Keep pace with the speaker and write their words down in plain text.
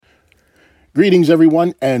Greetings,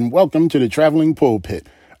 everyone, and welcome to the Traveling Pulpit.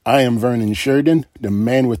 I am Vernon Sheridan, the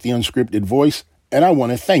man with the unscripted voice, and I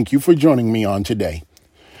want to thank you for joining me on today.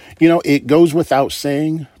 You know, it goes without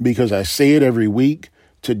saying, because I say it every week,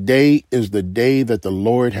 today is the day that the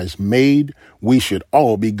Lord has made. We should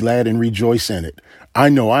all be glad and rejoice in it. I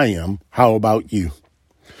know I am. How about you?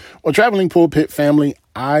 Well, Traveling Pulpit family,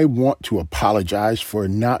 I want to apologize for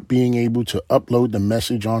not being able to upload the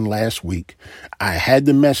message on last week. I had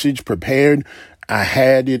the message prepared. I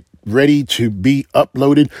had it ready to be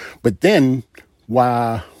uploaded. But then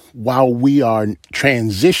while we are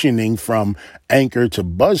transitioning from Anchor to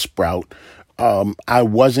Buzzsprout, I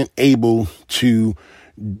wasn't able to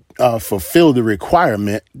fulfill the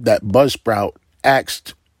requirement that Buzzsprout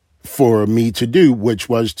asked for me to do, which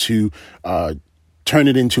was to turn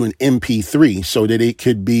it into an MP3 so that it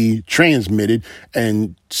could be transmitted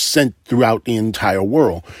and sent throughout the entire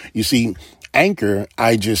world. You see, Anchor,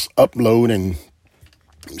 I just upload and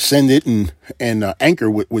send it, and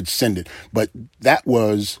Anchor would send it. But that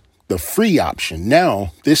was the free option.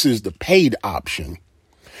 Now, this is the paid option.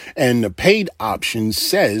 And the paid option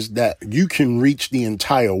says that you can reach the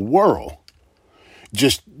entire world.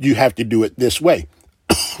 Just you have to do it this way.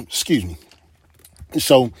 Excuse me.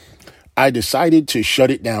 So I decided to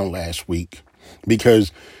shut it down last week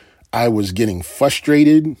because I was getting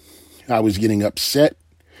frustrated. I was getting upset.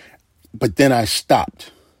 But then I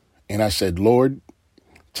stopped and I said, Lord,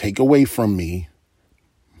 take away from me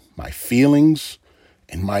my feelings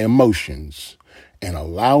and my emotions and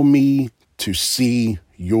allow me to see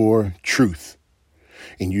your truth.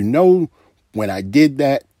 And you know, when I did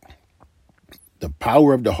that, the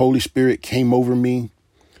power of the Holy Spirit came over me.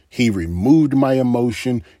 He removed my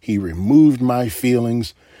emotion. He removed my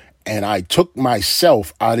feelings. And I took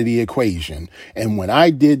myself out of the equation. And when I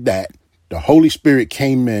did that, the Holy Spirit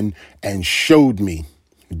came in and showed me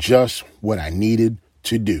just what I needed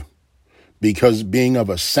to do. Because being of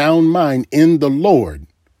a sound mind in the Lord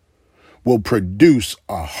will produce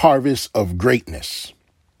a harvest of greatness.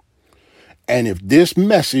 And if this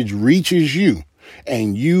message reaches you,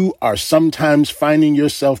 and you are sometimes finding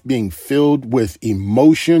yourself being filled with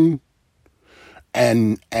emotion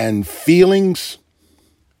and feelings,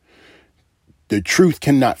 the truth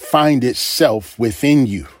cannot find itself within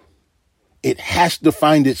you. It has to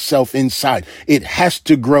find itself inside. It has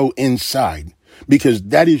to grow inside, because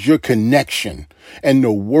that is your connection. And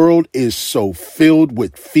the world is so filled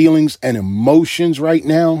with feelings and emotions right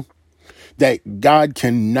now that God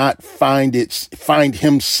cannot find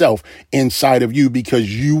himself inside of you,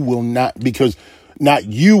 because you will not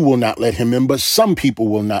let him in, but some people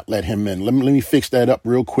will not let him in. Let me fix that up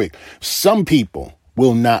real quick. Some people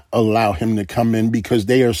will not allow him to come in because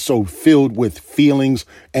they are so filled with feelings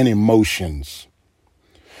and emotions.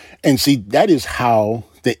 And see, that is how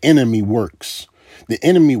the enemy works. The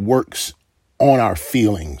enemy works on our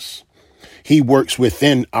feelings. He works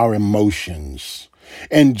within our emotions.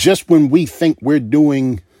 And just when we think we're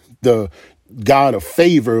doing the God a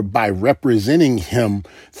favor by representing him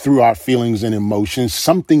through our feelings and emotions,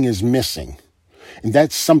 something is missing. And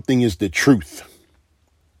that something is the truth.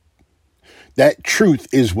 That truth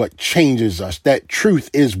is what changes us. That truth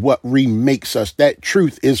is what remakes us. That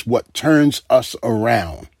truth is what turns us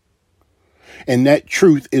around. And that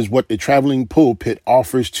truth is what the Traveling Pulpit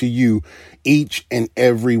offers to you each and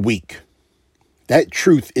every week. That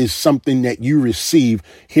truth is something that you receive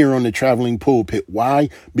here on the Traveling Pulpit. Why?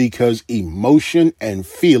 Because emotion and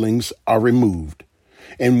feelings are removed.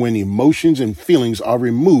 And when emotions and feelings are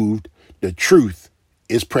removed, the truth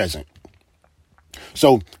is present.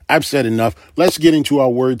 So I've said enough. Let's get into our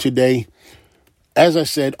word today. As I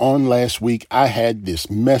said on last week, I had this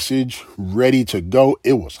message ready to go.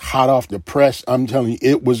 It was hot off the press. I'm telling you,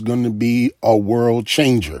 it was going to be a world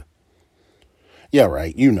changer. Yeah,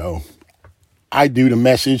 right. You know. I do the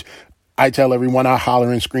message. I tell everyone I holler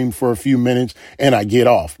and scream for a few minutes and I get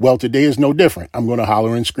off. Well, today is no different. I'm going to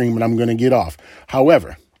holler and scream and I'm going to get off.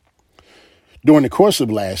 However, during the course of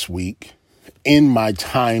last week, in my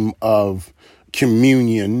time of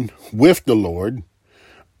communion with the Lord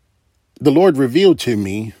revealed to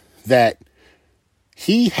me that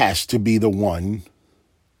he has to be the one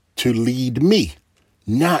to lead me,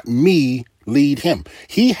 not me lead him.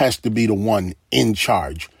 He has to be the one in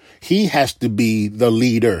charge. He has to be the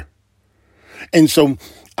leader. And so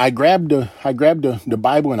I grabbed the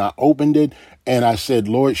Bible and I opened it and I said,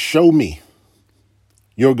 Lord, show me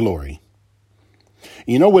your glory.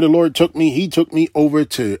 You know where the Lord took me? He took me over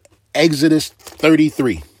to Exodus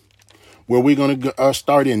 33, where we're going to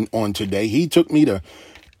start on today. He took me to,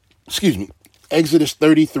 Exodus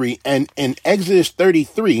 33. And in Exodus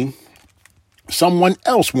 33, Someone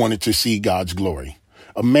else wanted to see God's glory,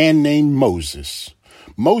 a man named Moses.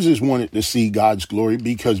 Moses wanted to see God's glory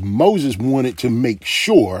because Moses wanted to make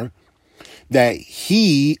sure that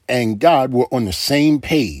he and God were on the same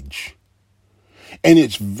page. And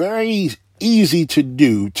it's very easy to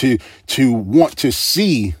do to want to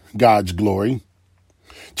see God's glory,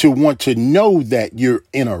 to want to know that you're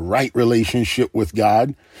in a right relationship with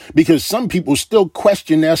God, because some people still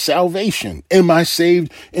question their salvation. Am I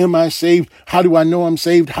saved? Am I saved? How do I know I'm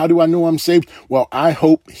saved? How do I know I'm saved? Well, I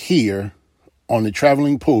hope here on the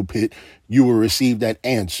Traveling Pulpit, you will receive that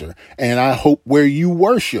answer. And I hope where you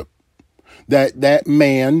worship, that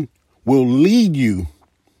man will lead you,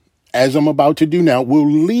 as I'm about to do now, will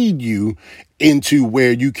lead you into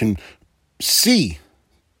where you can see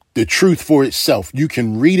the truth for itself. You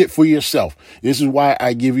can read it for yourself. This is why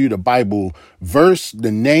I give you the Bible verse,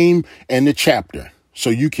 the name, and the chapter, so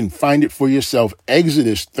you can find it for yourself.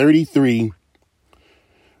 Exodus 33,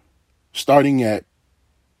 starting at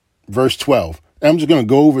verse 12. I'm just going to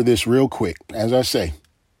go over this real quick. As I say,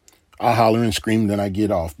 I holler and scream, then I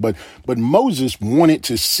get off. But Moses wanted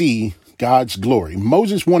to see God's glory.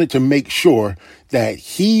 Moses wanted to make sure that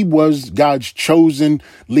he was God's chosen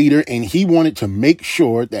leader, and he wanted to make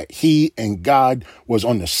sure that he and God was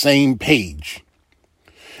on the same page.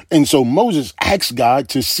 And so Moses asked God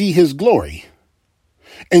to see his glory.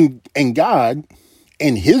 And God,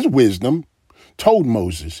 in his wisdom, told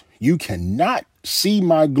Moses, you cannot see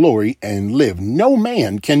my glory and live. No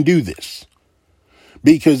man can do this.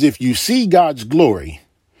 Because if you see God's glory,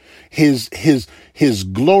 his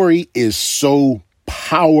glory is so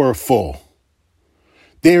powerful.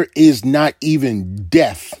 There is not even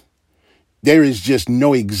death. There is just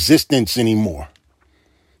no existence anymore.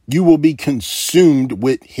 You will be consumed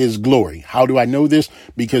with his glory. How do I know this?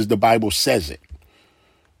 Because the Bible says it.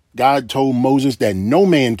 God told Moses that no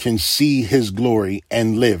man can see his glory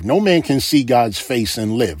and live. No man can see God's face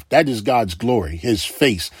and live. That is God's glory, his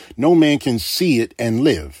face. No man can see it and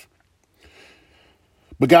live.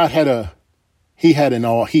 But God had an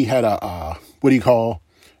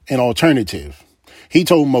alternative. He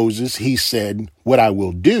told Moses, he said, what I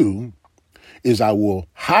will do is I will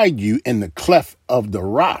hide you in the cleft of the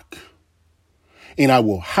rock, and I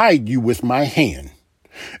will hide you with my hand.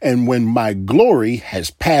 And when my glory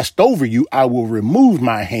has passed over you, I will remove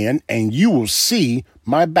my hand and you will see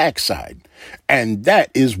my backside. And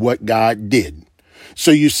that is what God did.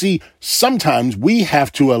 So you see, sometimes we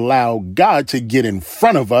have to allow God to get in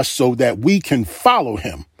front of us so that we can follow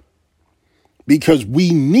him, because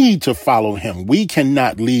we need to follow him. We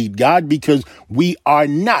cannot lead God because we are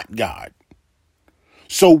not God.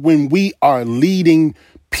 So when we are leading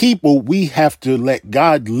people, we have to let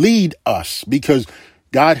God lead us, because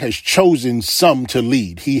God has chosen some to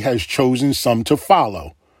lead. He has chosen some to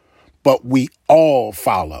follow, but we all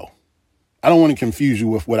follow. I don't want to confuse you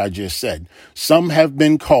with what I just said. Some have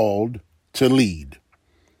been called to lead,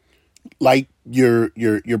 like your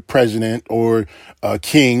president or a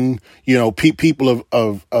king, people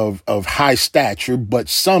of high stature, but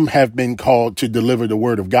some have been called to deliver the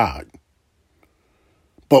word of God.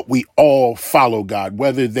 But we all follow God,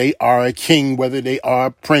 whether they are a king, whether they are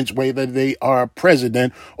a prince, whether they are a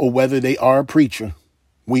president, or whether they are a preacher.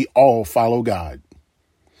 We all follow God.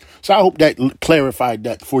 So I hope that clarified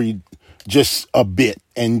that for you just a bit,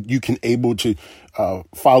 and you can able to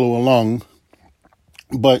follow along.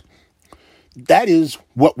 But that is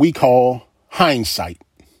what we call hindsight.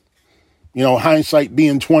 Hindsight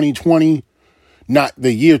being 2020. Not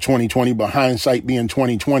the year 2020, but hindsight being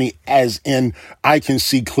 2020, as in I can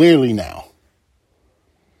see clearly now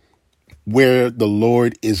where the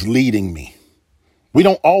Lord is leading me. We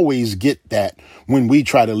don't always get that when we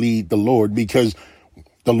try to lead the Lord, because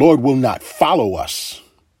the Lord will not follow us,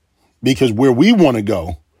 because where we want to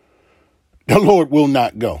go, the Lord will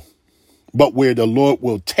not go. But where the Lord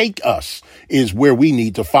will take us is where we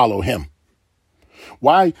need to follow him.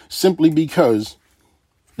 Why? Simply because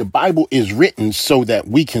the Bible is written so that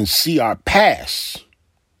we can see our past,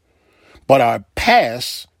 but our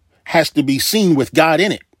past has to be seen with God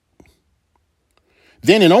in it.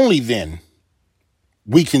 Then and only then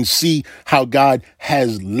we can see how God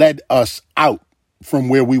has led us out from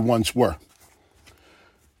where we once were.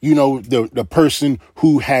 The person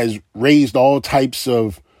who has raised all types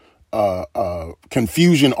of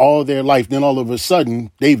confusion all their life, then all of a sudden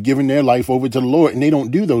they've given their life over to the Lord and they don't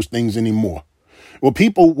do those things anymore. Well,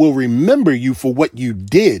 people will remember you for what you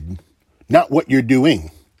did, not what you're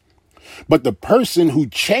doing. But the person who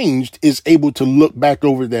changed is able to look back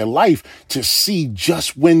over their life to see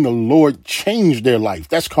just when the Lord changed their life.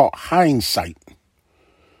 That's called hindsight.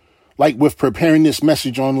 like with preparing this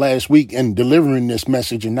message on last week and delivering this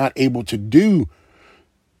message and not able to do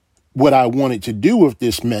what I wanted to do with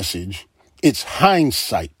this message, it's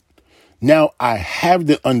hindsight. Now I have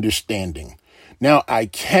the understanding. Now I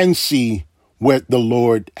can see what the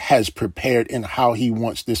Lord has prepared and how he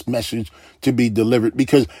wants this message to be delivered,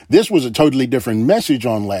 because this was a totally different message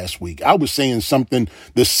on last week. I was saying something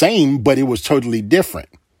the same, but it was totally different.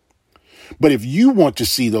 But if you want to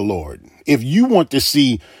see the Lord, if you want to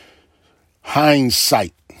see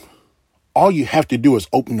hindsight, all you have to do is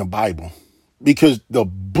open the Bible, because the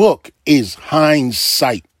book is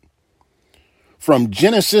hindsight. From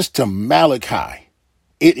Genesis to Malachi,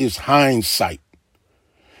 it is hindsight.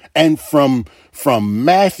 And from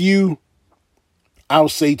Matthew, I'll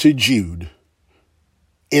say to Jude,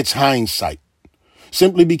 it's hindsight.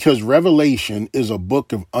 Simply because Revelation is a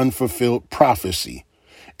book of unfulfilled prophecy.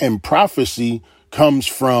 And prophecy comes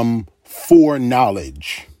from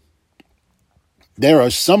foreknowledge. There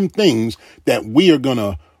are some things that we are going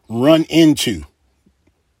to run into.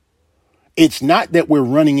 It's not that we're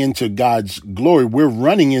running into God's glory. We're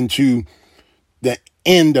running into the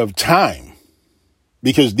end of time.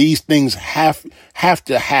 Because these things have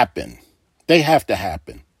to happen. They have to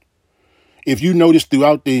happen. If you notice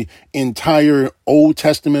throughout the entire Old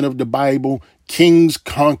Testament of the Bible, kings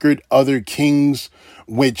conquered other kings,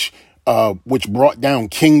 which brought down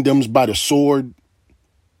kingdoms by the sword.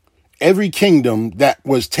 Every kingdom that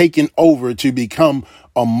was taken over to become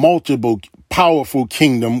a multiple powerful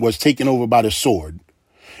kingdom was taken over by the sword.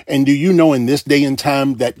 And do you know in this day and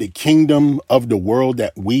time that the kingdom of the world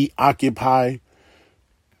that we occupy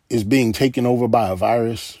is being taken over by a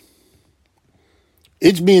virus?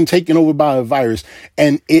 It's being taken over by a virus,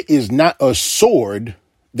 and it is not a sword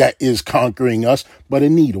that is conquering us, but a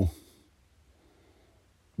needle.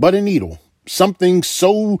 But a needle, something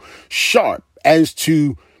so sharp as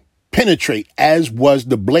to penetrate, as was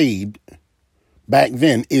the blade back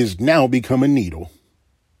then, is now become a needle.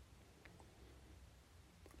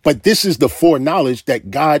 But this is the foreknowledge that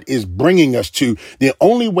God is bringing us to. The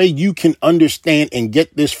only way you can understand and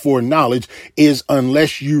get this foreknowledge is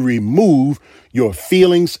unless you remove your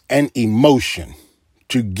feelings and emotion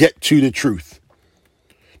to get to the truth.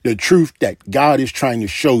 The truth that God is trying to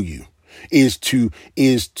show you is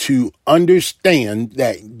to understand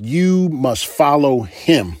that you must follow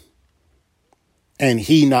him and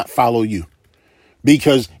he not follow you.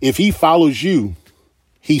 Because if he follows you,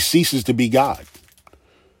 he ceases to be God.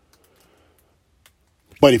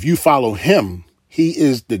 But if you follow him, he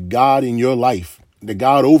is the God in your life, the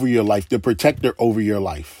God over your life, the protector over your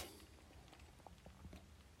life.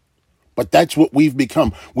 But that's what we've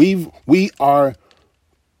become. We are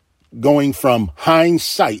going from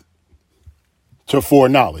hindsight to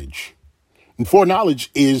foreknowledge. And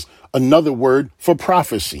foreknowledge is another word for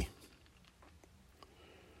prophecy.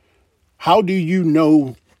 How do you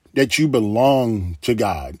know that you belong to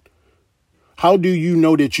God? How do you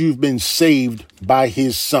know that you've been saved by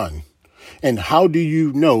his son? And how do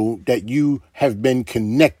you know that you have been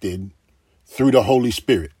connected through the Holy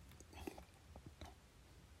Spirit?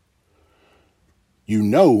 You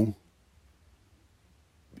know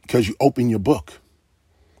because you open your book.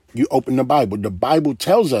 You open the Bible. The Bible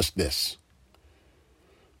tells us this.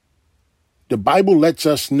 The Bible lets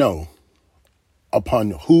us know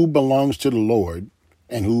upon who belongs to the Lord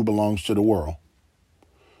and who belongs to the world.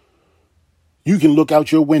 You can look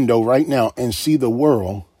out your window right now and see the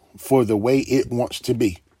world for the way it wants to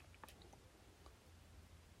be.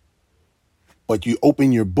 But you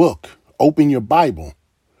open your book, open your Bible,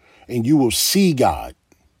 and you will see God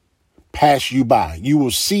pass you by. You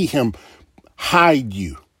will see him hide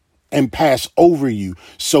you and pass over you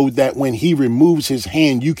so that when he removes his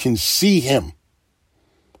hand, you can see him.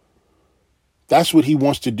 That's what he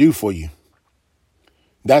wants to do for you.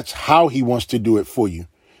 That's how he wants to do it for you.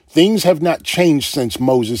 Things have not changed since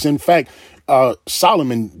Moses. In fact,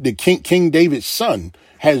 Solomon, the King David's son,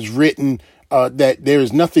 has written that there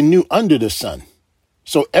is nothing new under the sun.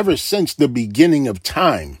 So ever since the beginning of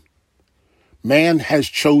time, man has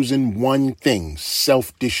chosen one thing: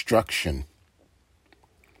 self-destruction.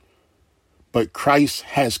 But Christ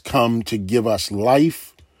has come to give us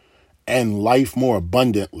life and life more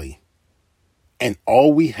abundantly. And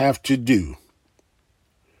all we have to do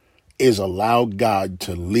is allow God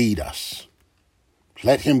to lead us.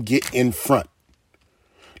 Let him get in front.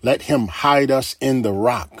 Let him hide us in the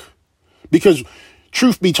rock. Because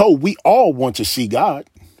truth be told, we all want to see God.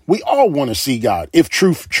 We all want to see God. If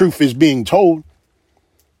truth is being told,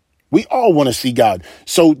 we all want to see God.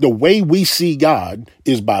 So the way we see God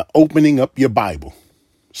is by opening up your Bible.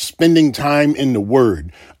 spending time in the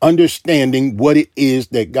word, understanding what it is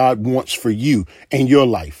that God wants for you and your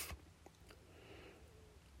life.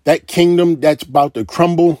 That kingdom that's about to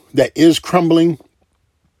crumble, that is crumbling,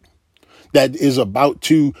 that is about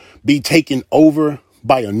to be taken over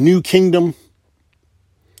by a new kingdom,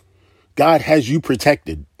 God has you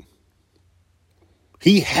protected.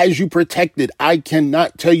 He has you protected. I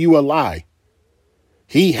cannot tell you a lie.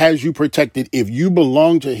 He has you protected if you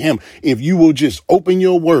belong to him. If you will just open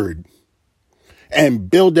your word and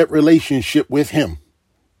build that relationship with him,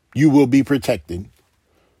 you will be protected.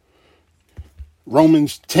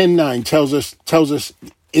 Romans 10:9 tells us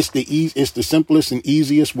it's the simplest and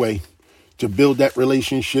easiest way to build that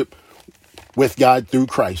relationship with God through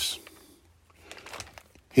Christ.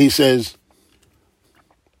 He says,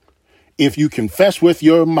 if you confess with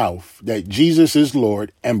your mouth that Jesus is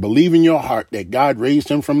Lord and believe in your heart that God raised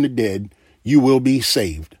him from the dead, you will be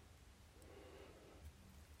saved.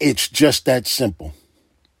 It's just that simple.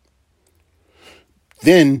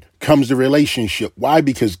 Then comes the relationship. Why?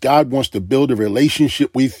 Because God wants to build a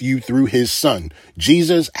relationship with you through his son.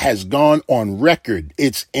 Jesus has gone on record.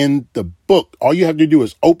 It's in the book. All you have to do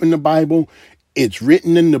is open the Bible. It's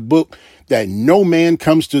written in the book that no man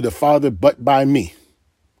comes to the Father but by me.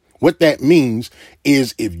 What that means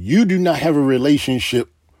is if you do not have a relationship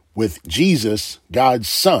with Jesus, God's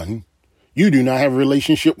son, you do not have a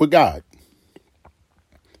relationship with God.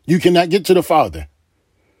 You cannot get to the Father.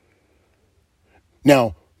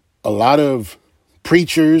 Now, a lot of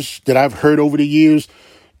preachers that I've heard over the years,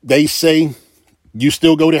 they say, you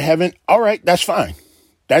still go to heaven. All right, that's fine.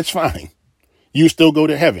 That's fine. You still go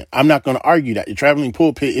to heaven. I'm not going to argue that. The Traveling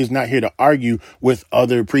Pulpit is not here to argue with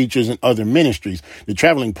other preachers and other ministries. The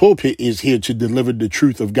Traveling Pulpit is here to deliver the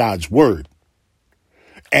truth of God's word.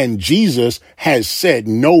 And Jesus has said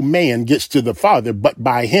no man gets to the Father but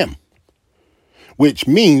by him, which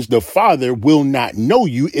means the Father will not know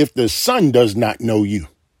you if the Son does not know you.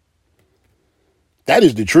 That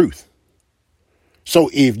is the truth. So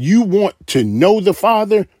if you want to know the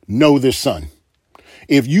Father, know the Son.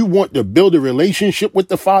 If you want to build a relationship with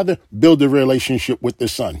the Father, build a relationship with the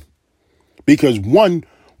Son, because one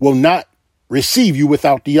will not receive you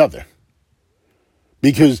without the other,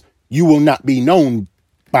 because you will not be known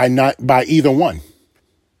by either one.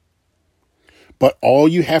 But all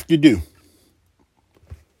you have to do,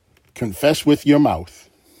 confess with your mouth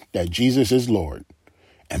that Jesus is Lord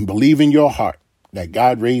and believe in your heart that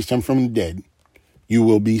God raised him from the dead, you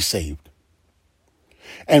will be saved.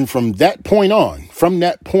 And from that point on, from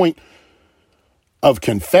that point of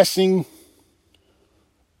confessing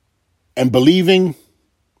and believing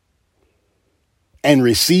and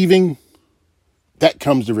receiving, that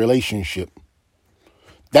comes the relationship.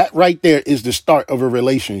 That right there is the start of a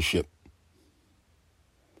relationship.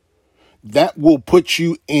 That will put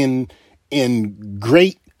you in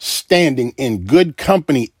great standing, in good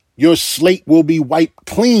company. Your slate will be wiped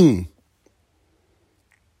clean.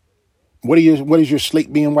 What is your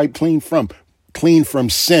slate being wiped clean from? Clean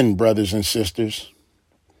from sin, brothers and sisters.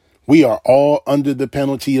 We are all under the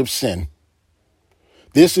penalty of sin.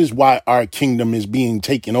 This is why our kingdom is being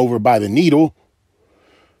taken over by the needle,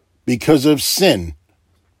 because of sin,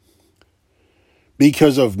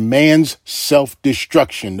 because of man's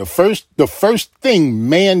self-destruction. The first thing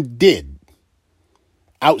man did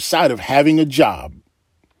outside of having a job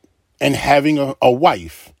and having a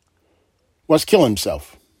wife was kill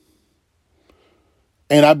himself.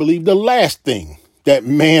 And I believe the last thing that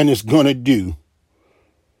man is going to do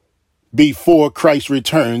before Christ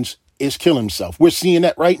returns is kill himself. We're seeing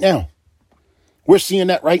that right now. We're seeing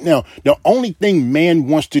that right now. The only thing man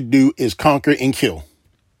wants to do is conquer and kill.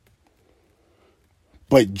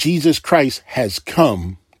 But Jesus Christ has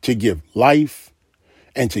come to give life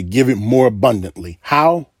and to give it more abundantly.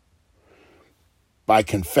 How? By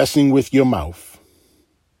confessing with your mouth,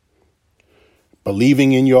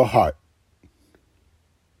 believing in your heart,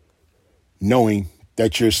 knowing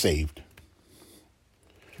that you're saved.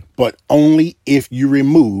 But only if you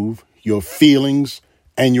remove your feelings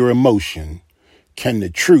and your emotion can the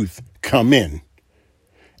truth come in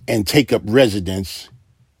and take up residence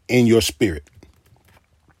in your spirit.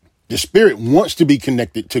 The spirit wants to be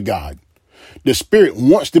connected to God. The spirit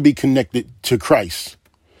wants to be connected to Christ,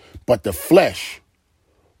 but the flesh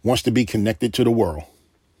wants to be connected to the world.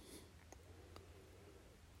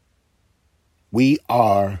 We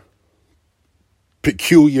are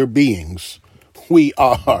peculiar beings. We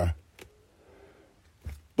are.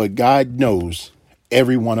 But God knows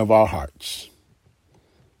every one of our hearts.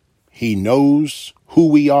 He knows who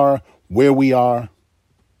we are, where we are,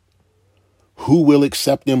 who will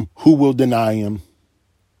accept him, who will deny him.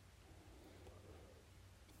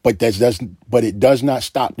 But it does not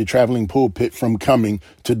stop the traveling pulpit from coming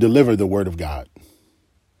to deliver the word of God,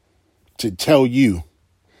 to tell you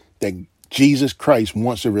that Jesus Christ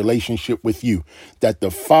wants a relationship with you, that the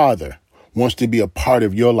Father wants to be a part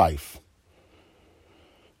of your life.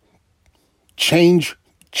 Change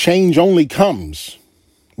only comes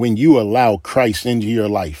when you allow Christ into your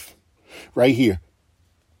life. Right here.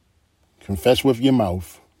 Confess with your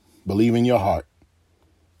mouth, believe in your heart,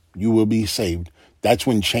 you will be saved. That's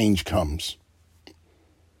when change comes.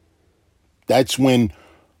 That's when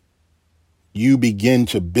you begin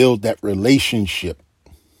to build that relationship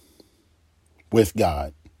with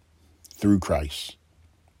God through Christ.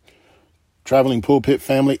 Traveling Pulpit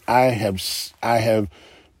family, I have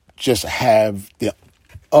just have the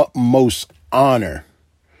utmost honor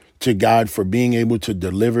to God for being able to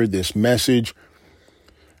deliver this message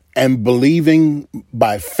and believing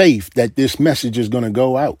by faith that this message is going to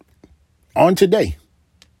go out on today.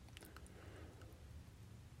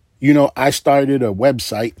 You know, I started a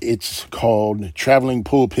website. It's called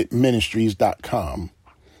travelingpulpitministries.com.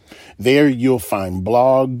 There you'll find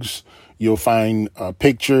blogs, you'll find a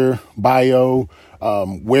picture, bio,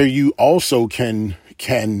 where you also can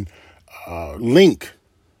link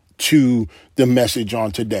to the message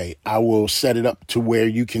on today. I will set it up to where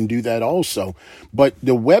you can do that also. But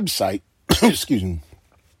the website, excuse me,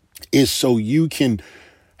 is so you can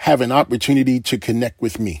have an opportunity to connect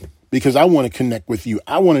with me, because I want to connect with you.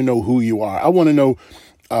 I want to know who you are. I want to know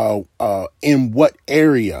in what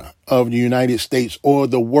area of the United States or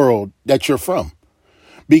the world that you're from,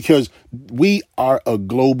 because we are a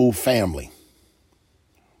global family.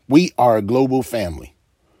 We are a global family.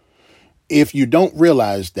 If you don't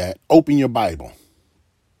realize that, open your Bible.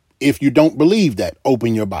 If you don't believe that,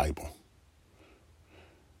 open your Bible.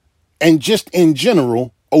 And just in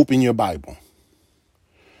general, open your Bible.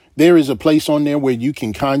 There is a place on there where you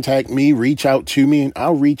can contact me, reach out to me, and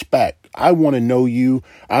I'll reach back. I want to know you.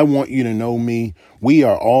 I want you to know me. We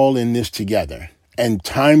are all in this together, and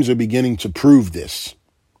times are beginning to prove this.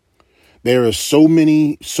 There are so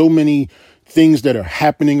many things that are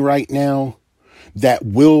happening right now that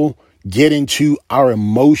will get into our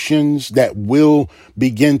emotions, that will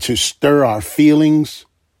begin to stir our feelings.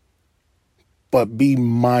 But be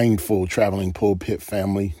mindful, Traveling Pulpit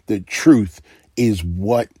family. The truth is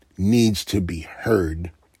what needs to be heard.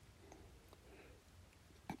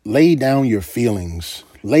 Lay down your feelings,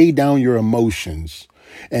 lay down your emotions,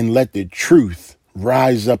 and let the truth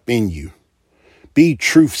rise up in you. Be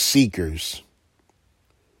truth seekers.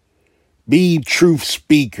 Be truth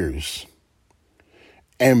speakers.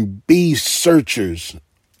 And be searchers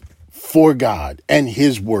for God and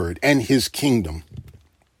his word and his kingdom.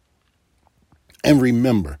 And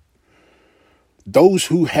remember, those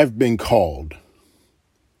who have been called,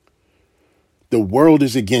 the world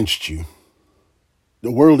is against you.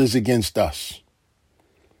 The world is against us.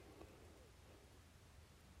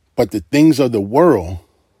 But the things of the world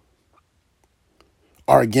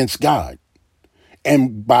are against God.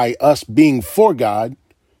 And by us being for God,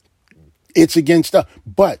 it's against us.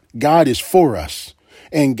 But God is for us.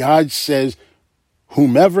 And God says,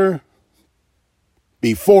 whomever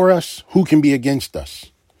be for us, who can be against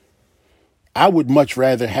us? I would much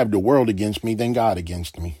rather have the world against me than God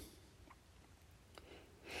against me.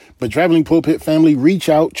 But Traveling Pulpit family, reach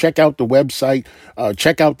out, check out the website,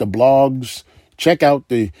 check out the blogs, check out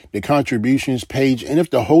the contributions page. And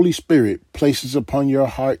if the Holy Spirit places upon your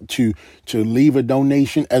heart to leave a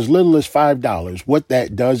donation as little as $5, what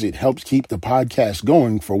that does, it helps keep the podcast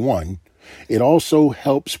going, for one. It also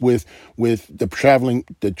helps with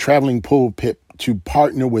the Traveling Pulpit to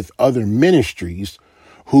partner with other ministries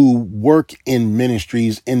who work in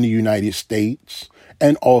ministries in the United States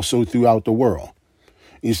and also throughout the world.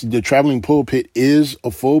 You see, the Traveling Pulpit is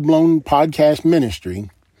a full-blown podcast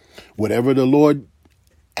ministry. Whatever the Lord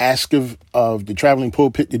asks of the Traveling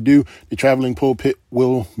Pulpit to do, the Traveling Pulpit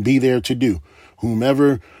will be there to do.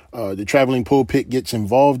 Whomever the Traveling Pulpit gets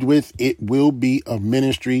involved with, it will be a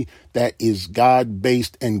ministry that is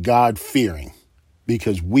God-based and God-fearing,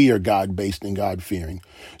 because we are God-based and God-fearing.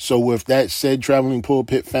 So with that said, Traveling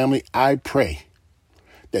Pulpit family, I pray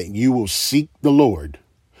that you will seek the Lord,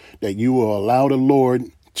 that you will allow the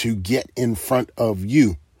Lord to get in front of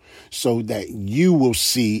you, so that you will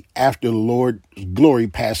see, after the Lord's glory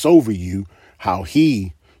pass over you, how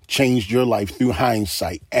he changed your life through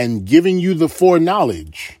hindsight and giving you the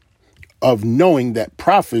foreknowledge of knowing that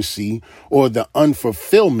prophecy, or the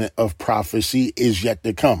unfulfillment of prophecy, is yet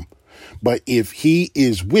to come. But if he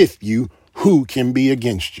is with you, who can be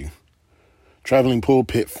against you? Traveling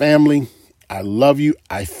Pulpit family, I love you.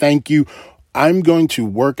 I thank you. I'm going to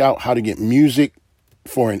work out how to get music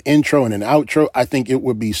for an intro and an outro. I think it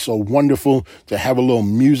would be so wonderful to have a little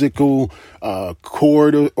musical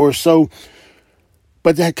chord or so.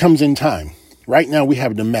 But that comes in time. Right now we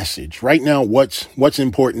have the message. Right now what's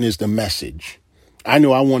important is the message. I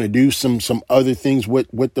know I want to do some other things with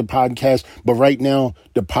the podcast, but right now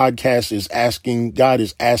the podcast is God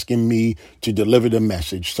is asking me to deliver the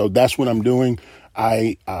message. So that's what I'm doing.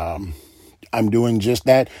 I'm doing just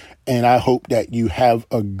that. And I hope that you have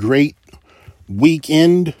a great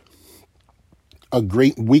weekend, a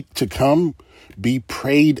great week to come. Be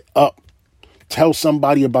prayed up. Tell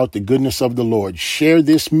somebody about the goodness of the Lord. Share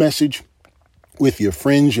this message with your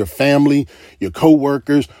friends, your family, your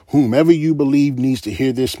co-workers, whomever you believe needs to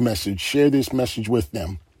hear this message. Share this message with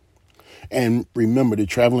them. And remember, the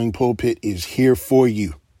Traveling Pulpit is here for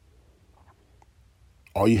you.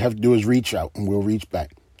 All you have to do is reach out and we'll reach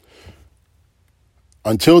back.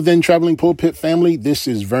 Until then, Traveling Pulpit family, this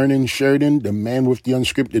is Vernon Sheridan, the man with the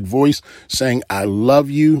unscripted voice, saying I love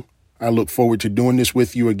you. I look forward to doing this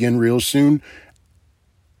with you again real soon.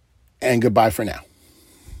 And goodbye for now.